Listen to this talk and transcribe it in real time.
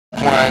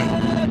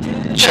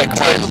1, check 2.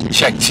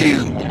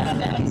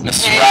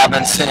 Mr.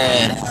 Robinson,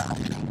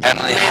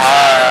 Emily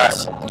Hart,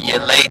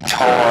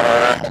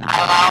 Yelator,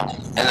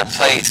 and the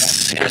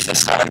place. Here's the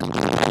sun. Oh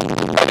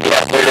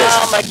yeah, there it is.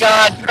 Oh my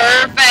God,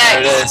 perfect. There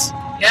it is.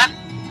 Yep.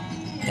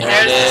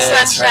 There's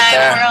the sunshine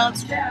right world.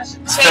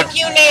 Thank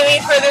you, Navy,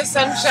 for the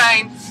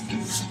sunshine.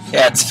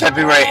 Yeah, it's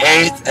February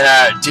 8th, and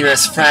our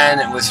dearest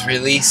friend was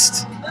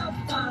released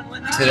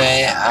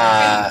today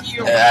at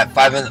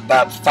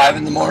about 5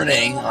 in the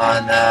morning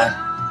on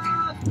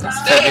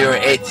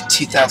February 8th,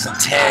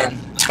 2010.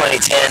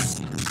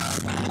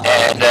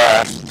 And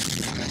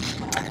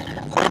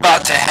we're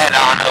about to head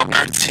on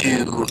over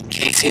to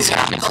Casey's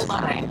house,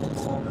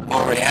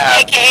 where we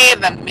have AKA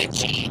the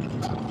Mitchie.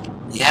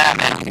 Yeah,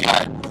 man,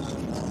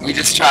 we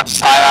just dropped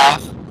Sai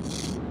off.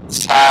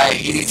 Sai,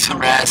 he needs some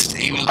rest.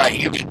 He would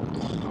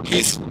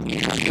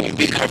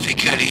be there if he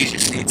could. He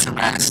just needs some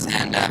rest,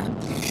 and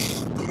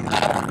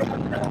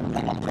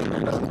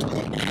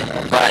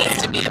but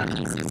to be a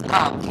piece as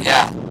well.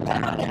 Yeah.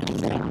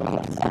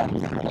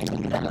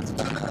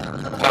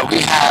 But we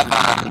have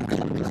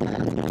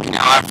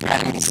our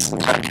friends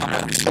that are coming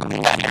over. So we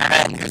got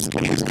Aaron, who's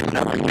coming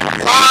over.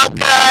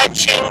 Blanca,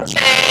 Ching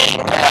Ching.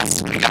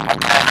 Yes, we got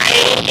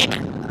Raid.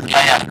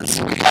 Yeah.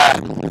 So we got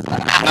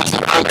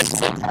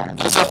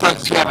those are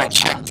folks we haven't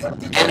checked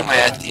in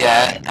with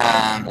yet.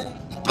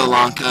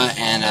 Blanca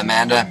and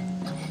Amanda.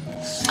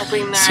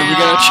 Hoping So we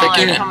gotta check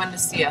in. Coming to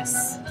see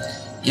us.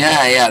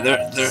 Yeah, they're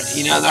on their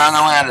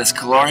way on this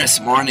glorious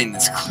morning,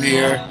 this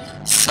clear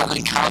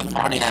Southern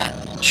California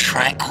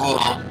tranquil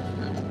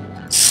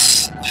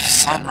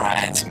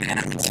sunrise, man.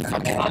 It's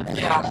fucking.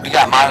 Yeah. We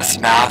got Modest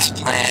Mouse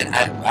playing.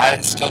 I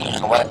still don't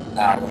know what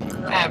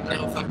album. I have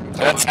no fucking.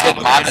 That's good.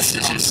 Modest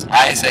is just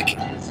Isaac.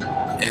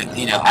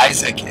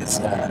 Isaac is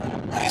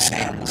who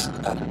sings.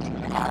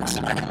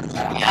 Modest, right?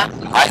 Yeah.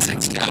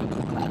 Isaac's dope.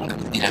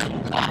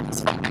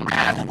 It's fucking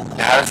rad.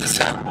 Yeah, how does it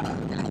sound?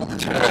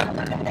 Turn it up.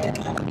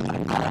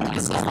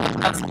 This is the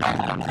best part.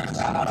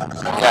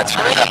 Yeah,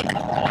 turn it up.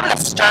 I'm gonna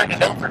start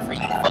it over for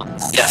you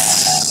folks.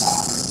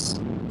 Yes.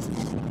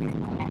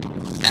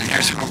 And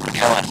here's where we're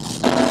going.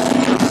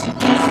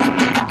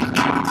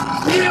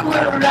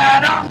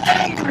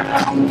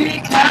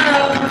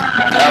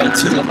 Oh,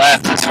 to the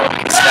left is where we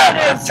stop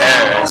at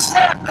Ferris.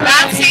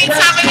 I've seen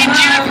some of the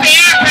June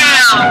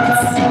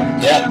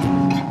fairgrounds. Yep.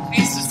 We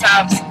used to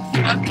have some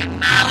fucking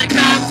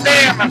lollipops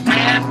there, my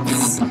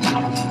friends.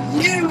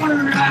 You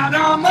were out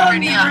on my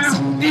Pretty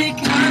awesome.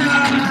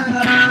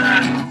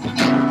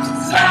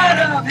 Side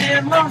of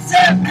him won't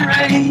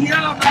separate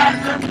your body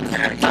from the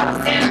dirt.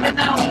 Standing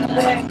on the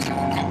leg.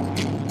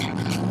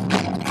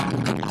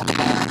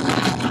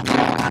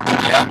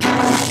 Yep.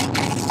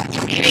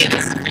 Maybe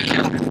this is for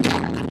you.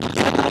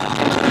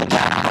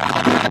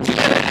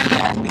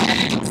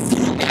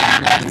 Yeah,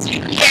 that's you.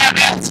 Yeah,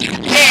 that's you.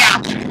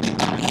 Yeah.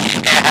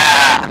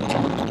 Yeah.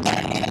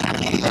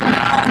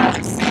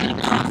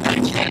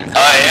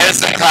 Oh, here's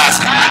the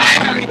classic.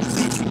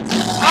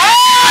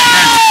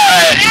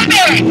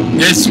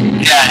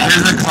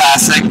 Here's a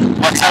classic.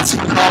 What's that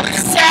song called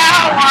again?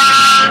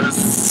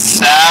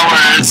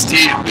 Sours.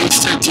 Dude, we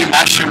used to do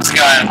mushrooms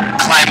going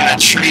climbing the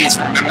trees.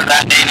 Remember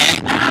that,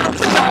 Nene?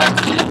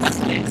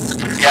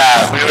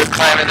 Yeah, we were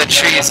climbing the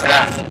trees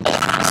and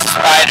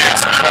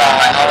spiders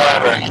crawling all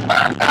over.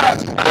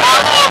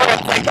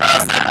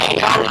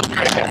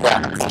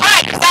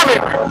 Spiders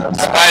everywhere.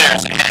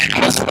 Spiders. It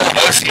was the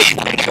most thing.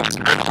 It was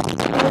brutal.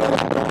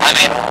 I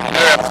mean, we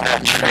were up in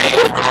that tree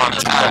for a long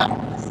time.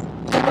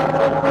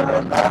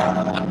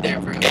 Up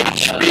there for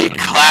HB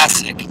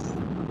Classic.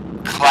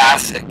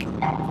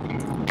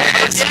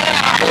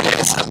 It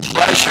is a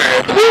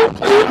pleasure to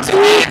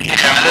be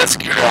here with this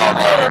girl.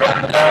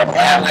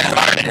 And my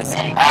heart is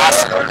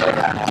awesome.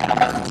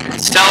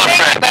 Stellar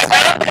friend.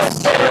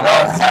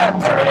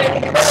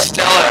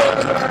 Stellar.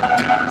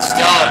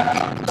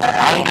 I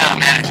don't know,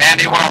 man. If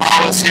Andy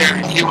Warhol was here,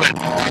 he would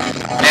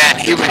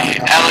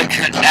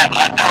eloquently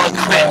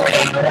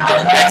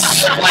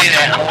explain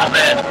it a little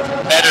bit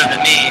better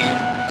than me.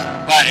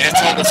 But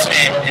it's all the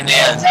same in the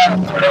end.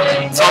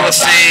 It's all the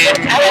same.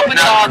 I hope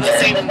it's all the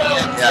same in the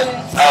end.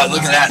 Yeah. Oh,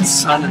 look at that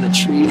sun in the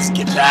trees.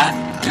 Get that?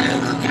 Yeah,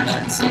 look at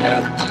that. See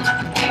that?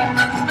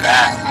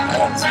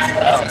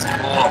 That was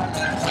cool.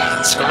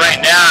 So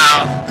right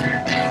now,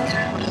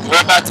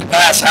 we're about to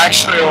pass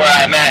actually where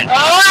I'm at.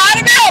 Oh,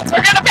 out of bounds.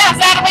 We're gonna pass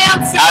out of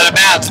bounds. Out of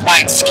bounds,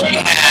 Mike's ski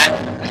hat.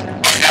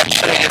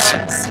 Actually just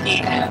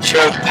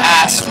drove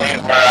past me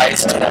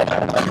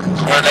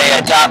where they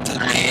adopted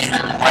me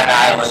when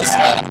I was a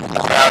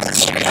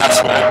street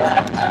hustler.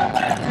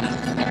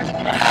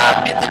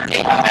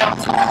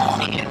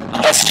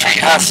 A street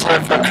hustler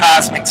for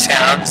Cosmic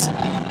Sounds.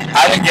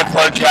 I didn't get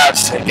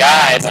blowjobs to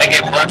guys, I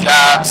get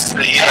blowjobs to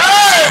the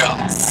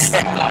girls.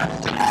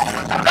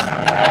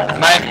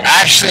 my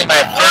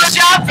first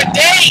blowjob for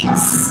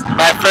dates.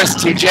 My first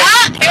DJ.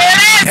 Ah,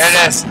 here Here it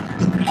is.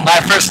 My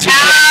first DJ.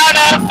 Out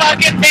of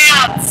fucking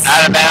bounds.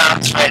 Out of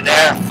bounds, right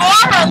there.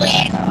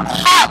 Formerly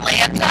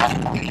Hotlanta.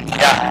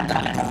 Yeah.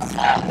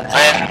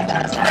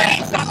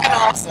 Pretty fucking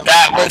fucking awesome.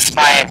 That was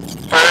my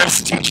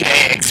first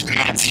DJ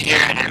experience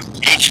here in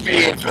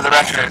HB. For the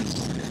record,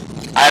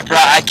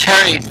 I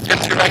carried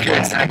 50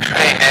 records in a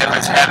crate and it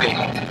was heavy.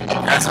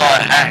 That's all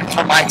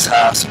from Mike's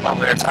house, what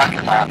we were talking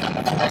about.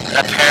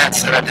 The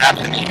parents that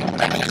adopted me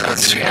back to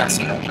those streets.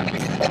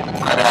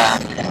 But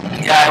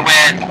yeah, I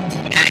went.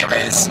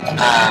 Anyways,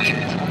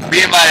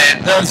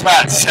 there was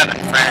about 7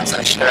 friends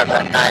I showed up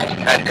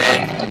that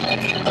day.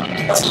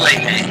 It's a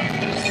late day.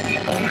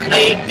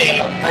 Late day.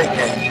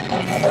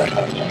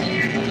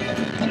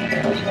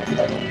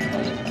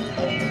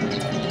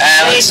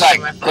 And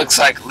it looks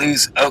like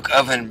Lou's Oak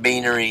Oven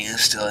Beanery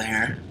is still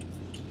here.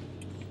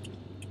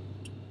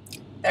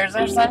 There's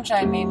our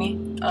sunshine, Mimi.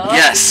 Oh,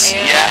 Yes.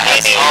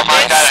 Oh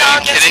my God,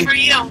 are you kidding? For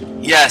you.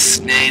 Yes,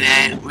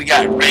 Nene. We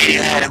got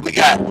Radiohead. We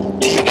got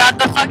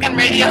the fucking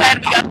Radiohead.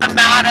 We got the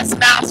Modest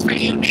Mouse for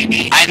you,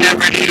 Mimi. I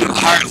never knew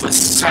Hart was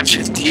such a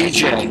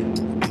DJ.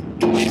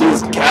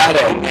 She's got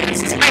it.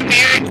 This is my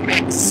marriage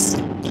mix.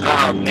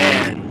 Oh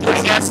man.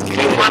 I guess if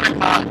you want to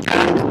call it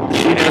that.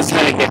 She knows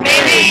how to get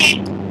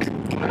married. Maybe.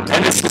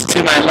 And this is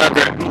to my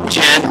lover,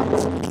 Jen.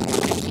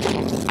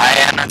 I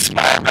am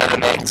inspired by the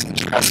mix.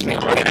 Trust me,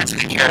 we're gonna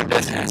take care of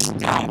business.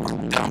 Don't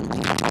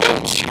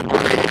you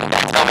worry.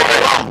 Don't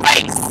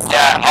worry.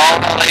 Yeah, all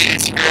the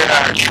ladies here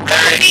are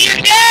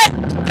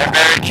they're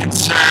very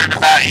concerned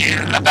about you,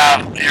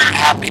 about your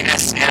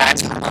happiness, and I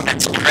tell them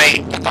it's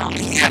great, but the only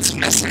thing that's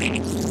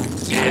missing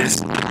is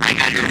the ring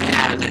on your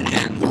hand,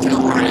 and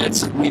don't worry,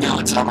 we know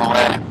it's on the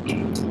way.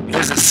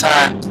 Here's the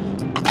sun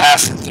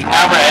passing through.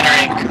 Now we're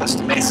entering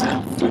Costa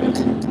Mesa.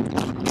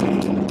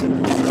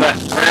 But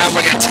for now,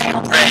 we're going to take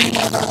a break.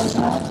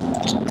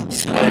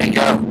 So there you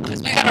go. We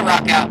gotta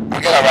rock out.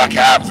 We're going to rock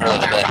out for a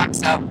little bit.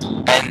 Rocks out.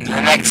 And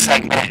the next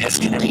segment is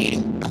going to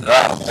be,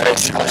 very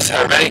similar.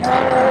 So ready?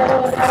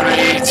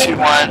 3, 2,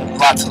 1,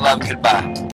 lots of love, goodbye.